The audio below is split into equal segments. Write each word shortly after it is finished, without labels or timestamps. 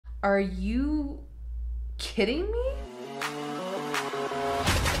Are you kidding me?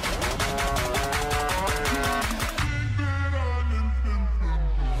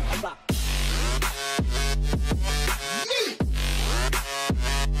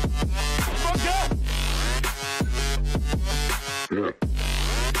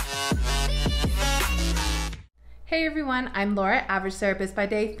 Hey everyone, I'm Laura, average therapist by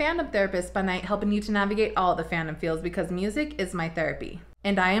day, fandom therapist by night, helping you to navigate all the fandom feels because music is my therapy.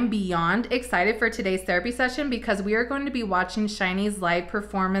 And I am beyond excited for today's therapy session because we are going to be watching SHINee's live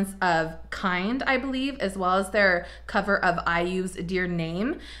performance of Kind, I believe, as well as their cover of IU's Dear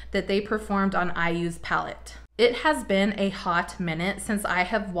Name that they performed on IU's palette. It has been a hot minute since I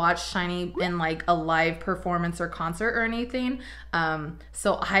have watched SHINee in like a live performance or concert or anything.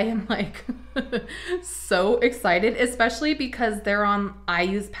 So I am like so excited, especially because they're on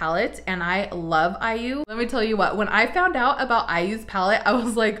IU's palette and I love IU. Let me tell you what, when I found out about IU's palette, I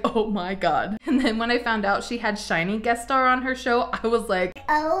was like, oh my God. And then when I found out she had SHINee guest star on her show, I was like,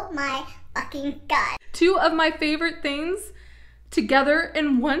 oh my fucking God. Two of my favorite things together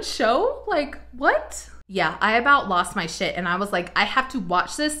in one show? Like, what? Yeah, I about lost my shit and I was like, I have to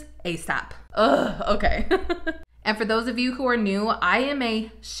watch this ASAP. Ugh, okay. And for those of you who are new, I am a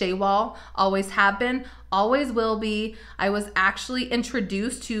Shawol, always have been, always will be. I was actually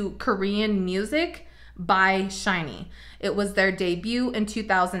introduced to Korean music by SHINee. It was their debut in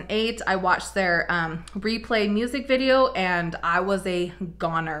 2008. I watched their replay music video and I was a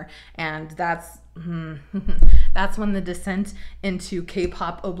goner. And that's when the descent into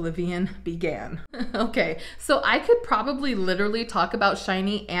K-pop oblivion began. Okay, so I could probably literally talk about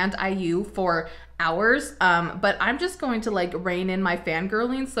SHINee and IU for hours, but I'm just going to like rein in my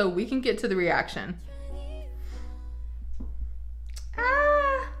fangirling so we can get to the reaction.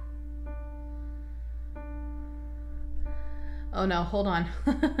 Oh no, hold on.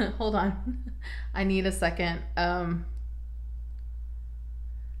 Hold on. I need a second.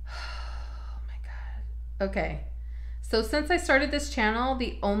 Okay, so since I started this channel,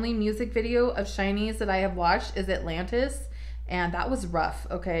 the only music video of SHINee's that I have watched is Atlantis, and that was rough,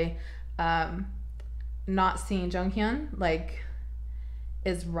 okay? Not seeing Junghyun, like,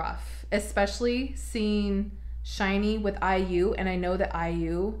 is rough, especially seeing SHINee with IU, and I know that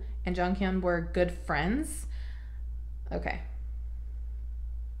IU and Junghyun were good friends. Okay.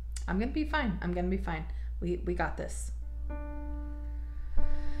 I'm gonna be fine. I'm gonna be fine. We got this.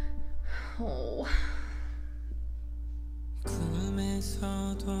 Oh.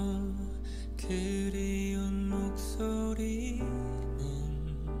 꿈에서도 그리운 목소리는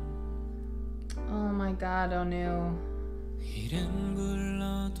Oh my God, Onew. 이름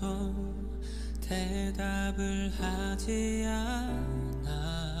불러도 대답을 하지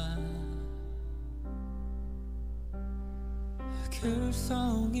않아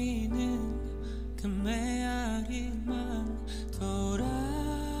글썽이는 그 메아리만 돌아와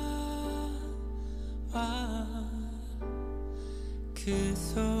그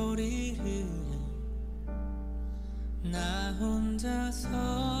소리를 나 혼자서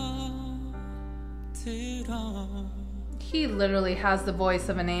들어. He literally has the voice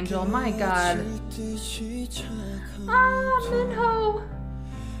of an angel. My God. Ah, Minho.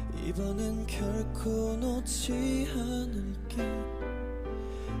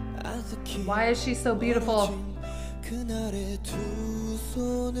 Why is she so beautiful? Oh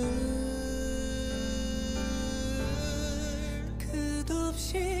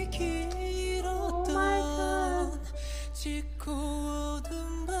my God.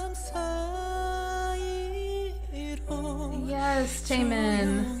 Yes,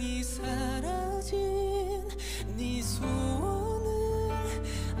 Taemin.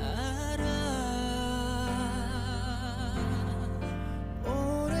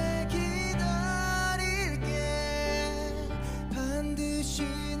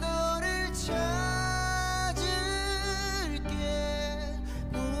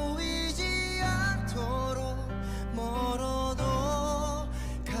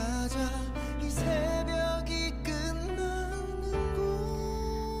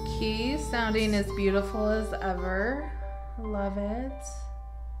 Key sounding as beautiful as ever. Love it.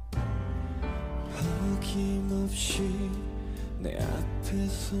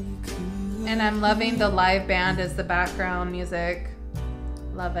 And I'm loving the live band as the background music.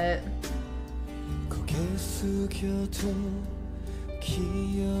 Love it.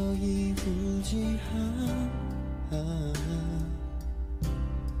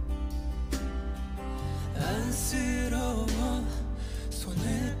 안쓰러워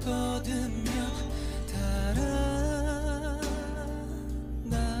손을 뻗으며 달아나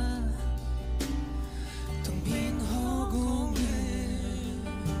텅 빈 허공에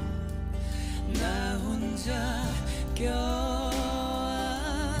혼자 껴안아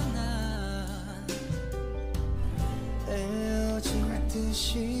헤어질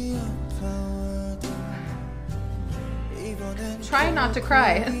듯이 아파와도 이번엔 Try not to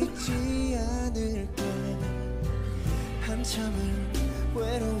cry. 잊지 않을게 한참을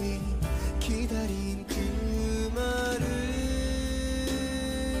외로이 기다린 그 말을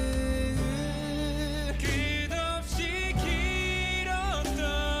끝없이 길었던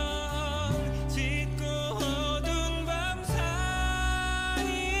짙고 어두운 밤 사이로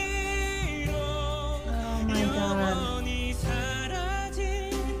영원히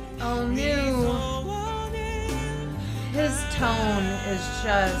사라진 Onew. His tone is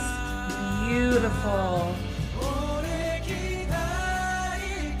just beautiful. 오래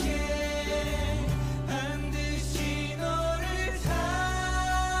기다릴게 반드시 너를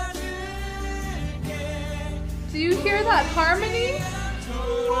찾을게 Do you hear that harmony?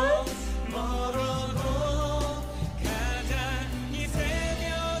 멀어도 가자 이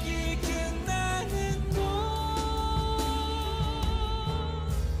새벽이 끝나는 곳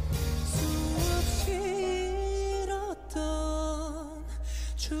수없이 잃었던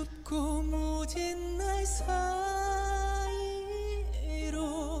춥고 무진 날 사이로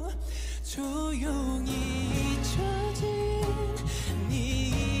조용히 잊혀진 네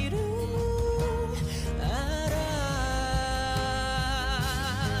이름을 알아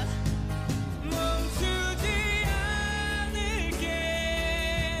멈추지 않을게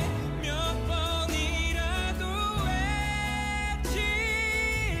몇 번이라도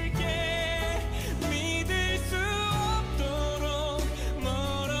외칠게 믿을 수 없도록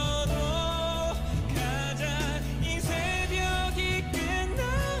멀어도 가자 이 새벽이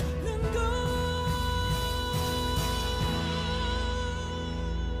끝나는 곳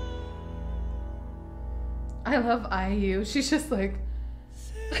I love IU. She's just like.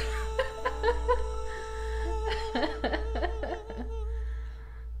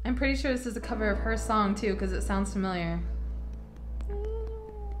 I'm pretty sure this is a cover of her song too, because it sounds familiar.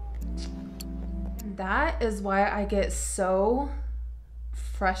 That is why I get so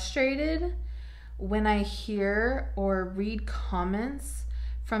frustrated when I hear or read comments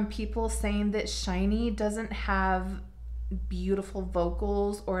from people saying that SHINee doesn't have beautiful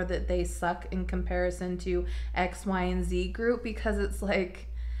vocals or that they suck in comparison to X, Y, and Z group, because it's like,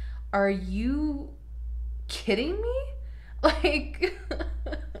 are you kidding me? Like,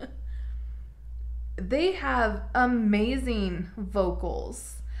 they have amazing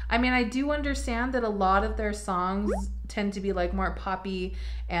vocals. I mean, I do understand that a lot of their songs tend to be like more poppy,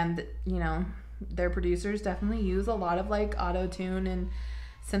 and you know, their producers definitely use a lot of like auto-tune and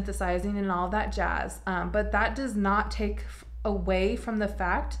synthesizing and all that jazz, but that does not take away from the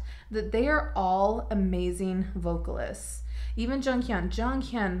fact that they are all amazing vocalists. Even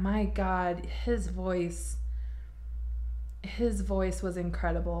Junghyun, my god, his voice was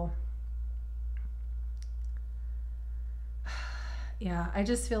incredible. Yeah, I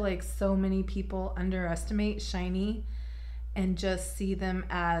just feel like so many people underestimate SHINee and just see them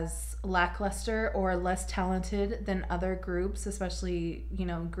as lackluster or less talented than other groups, especially, you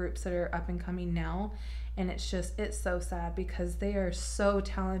know, groups that are up and coming now. And it's so sad, because they are so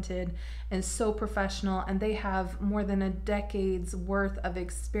talented and so professional, and they have more than a decade's worth of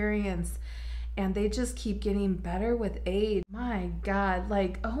experience, and they just keep getting better with age. My god,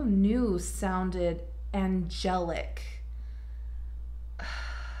 like Onew sounded angelic.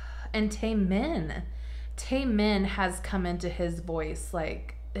 And Taemin has come into his voice,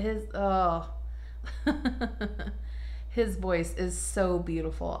 like his his voice is so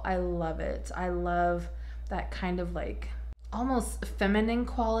beautiful. I love it. I love that kind of like almost feminine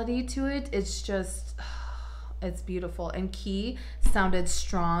quality to it. It's just, it's beautiful. And Key sounded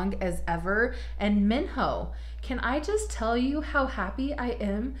strong as ever. And Minho, can I just tell you how happy I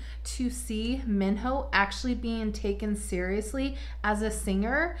am to see Minho actually being taken seriously as a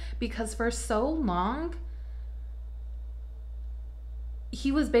singer, because for so long he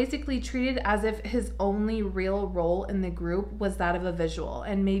was basically treated as if his only real role in the group was that of a visual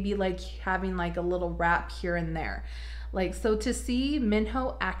and maybe like having like a little rap here and there. Like, so to see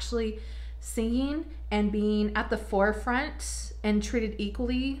Minho actually singing and being at the forefront and treated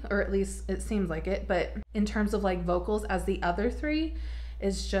equally, or at least it seems like it, but in terms of like vocals as the other three,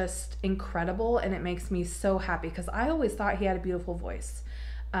 is just incredible. And it makes me so happy, because I always thought he had a beautiful voice.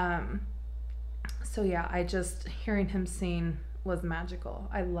 So yeah, hearing him sing was magical.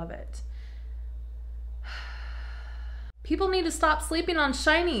 I love it. People need to stop sleeping on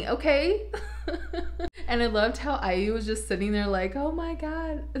SHINee, okay? And I loved how IU was just sitting there like, oh my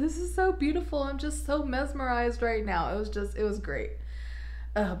god, this is so beautiful. I'm just so mesmerized right now. It was great.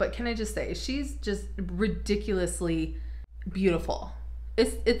 But can I just say, she's just ridiculously beautiful.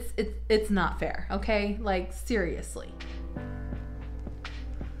 It's not fair, okay? Like, seriously.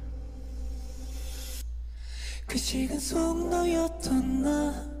 그 시간 속 너였던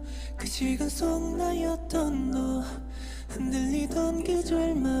나 그 시간 속 나였던 너 흔들리던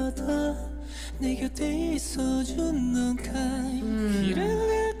계절마다 내 곁에 있어준 넌 kind 길을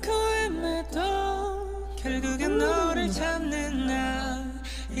잃고 헤매도 결국엔 너를 찾는 나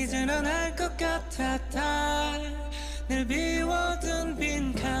이제 넌 알 것 같았다 늘 비워둔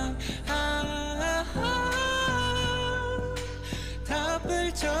빈칸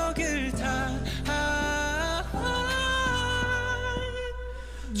답을 적을 다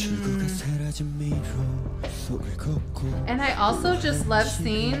And I also just love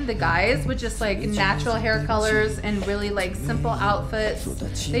seeing the guys with just like natural hair colors and really like simple outfits.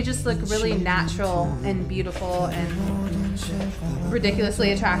 They just look really natural and beautiful and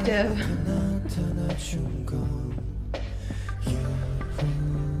ridiculously attractive.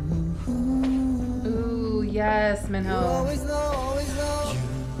 Ooh, yes, Minho. Always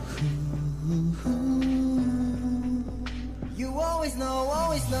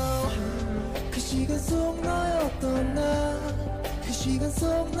know 그 시간 속 너였던 나 그 시간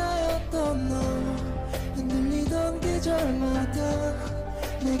속 나였던 너 흔들리던 계절마다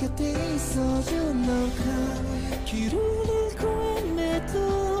내 곁에 있어준 너가 길을 잃고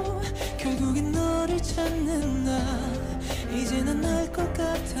헤매도 결국엔 너를 찾는 나 이제 난 알 것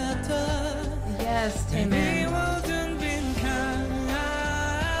같았다 Yes, Taemin.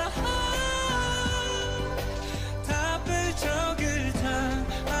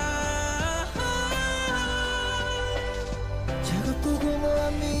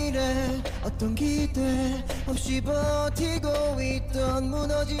 어떤 기대 없이 버티고 있던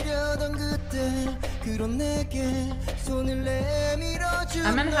무너지려던 그때 그런 내게 손을 내밀어준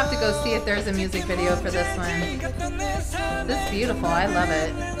I'm gonna have to go see if there's a music video for this one. This is beautiful. I love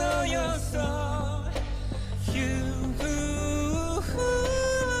it.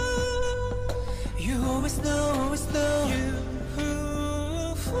 You always know, always know.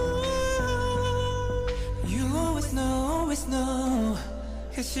 You always know, always know.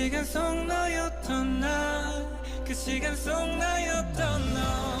 그 시간 속 너였던 나 그 시간 속 나였던 너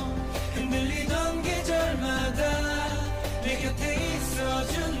흔들리던 계절마다 내 곁에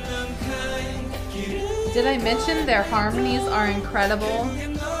있어준 넌 kind Did I mention their harmonies are incredible?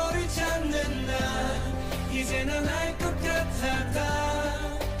 너를 찾는 나 이제 난 알 것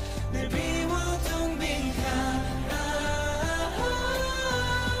같았다 늘 비워둔 빈칸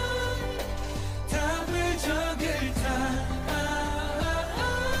답을 적을 다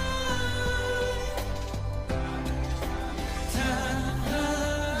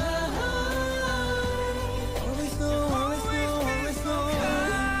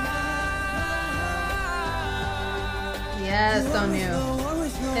Yes, Onew.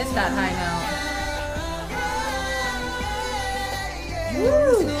 Hit that high note.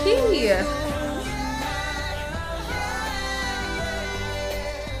 Woo, key.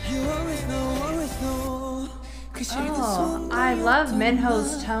 Oh, I love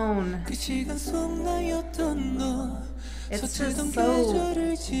Minho's tone. It's just so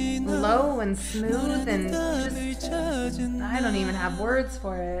low and smooth and just, I don't even have words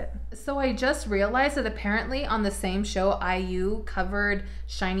for it. So I just realized that apparently on the same show, IU covered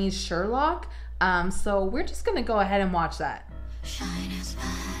SHINee's Sherlock. So we're just gonna go ahead and watch that.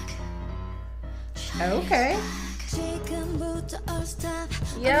 Okay.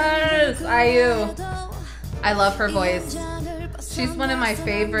 Yes, IU. I love her voice. She's one of my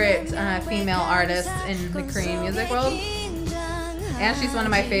favorite female artists in the Korean music world. And she's one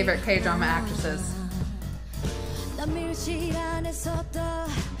of my favorite K-drama actresses.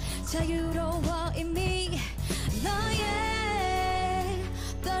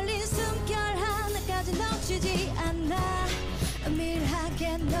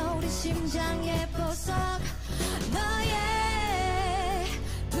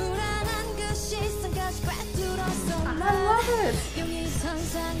 I love it.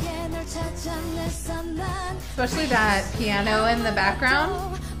 Especially that piano in the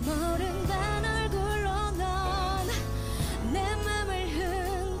background.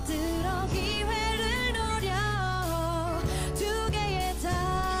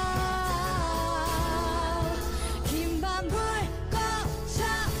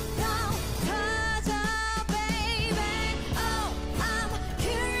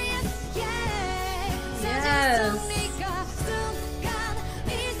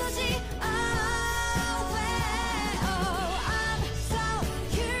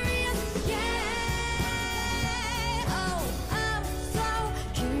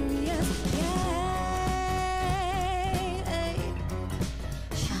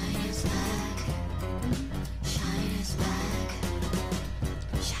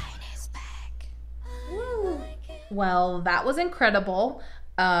 Well, that was incredible.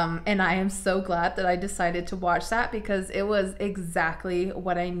 And I am so glad that I decided to watch that because it was exactly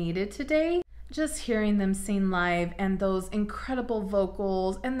what I needed today. Just hearing them sing live and those incredible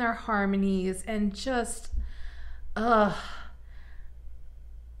vocals and their harmonies and just,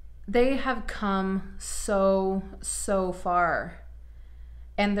 they have come so far.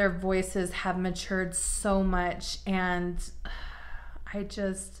 And their voices have matured so much. And I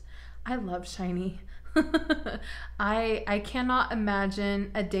love SHINee. I cannot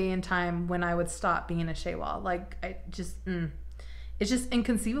imagine a day and time when I would stop being a Shawol. Like, it's just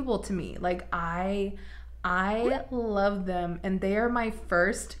inconceivable to me. Like, I love them, and they are my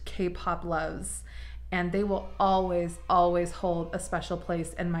first K-pop loves, and they will always hold a special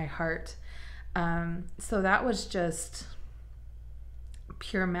place in my heart. So that was just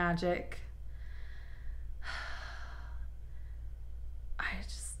pure magic.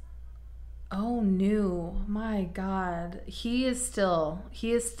 Onew, my God, he is still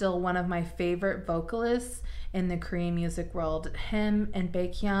one of my favorite vocalists in the Korean music world. Him and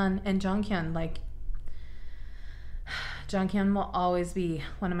Baekhyun and Jonghyun, like, Jonghyun will always be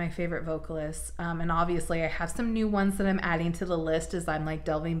one of my favorite vocalists. And obviously I have some new ones that I'm adding to the list as I'm like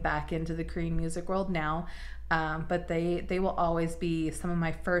delving back into the Korean music world now. But they will always be some of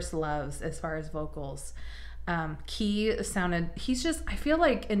my first loves as far as vocals. He's just, I feel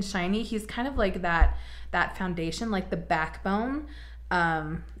like in SHINee, he's kind of like that foundation, like the backbone.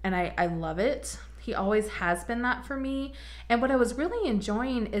 And I love it. He always has been that for me. And what I was really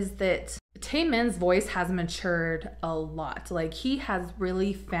enjoying is that Taemin's voice has matured a lot. Like, he has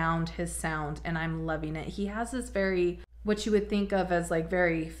really found his sound and I'm loving it. He has this very, what you would think of as like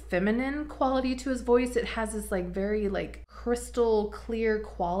very feminine quality to his voice. It has this like very like crystal clear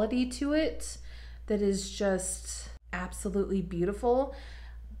quality to it that is just absolutely beautiful.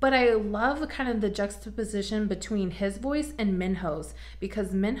 But I love kind of the juxtaposition between his voice and Minho's,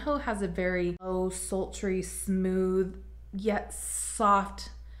 because Minho has a very low, sultry, smooth, yet soft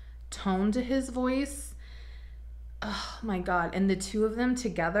tone to his voice. Oh my God. And the two of them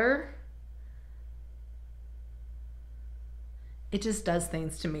together, it just does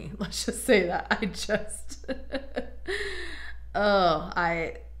things to me. Let's just say that.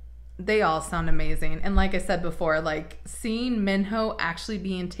 They all sound amazing. And like I said before, like, seeing Minho actually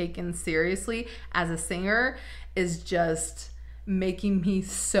being taken seriously as a singer is just making me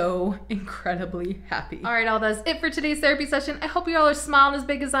so incredibly happy. All right, all that's it for today's therapy session. I hope you all are smiling as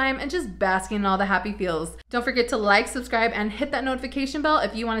big as I am and just basking in all the happy feels. Don't forget to like, subscribe, and hit that notification bell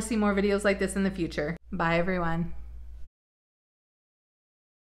if you want to see more videos like this in the future. Bye, everyone.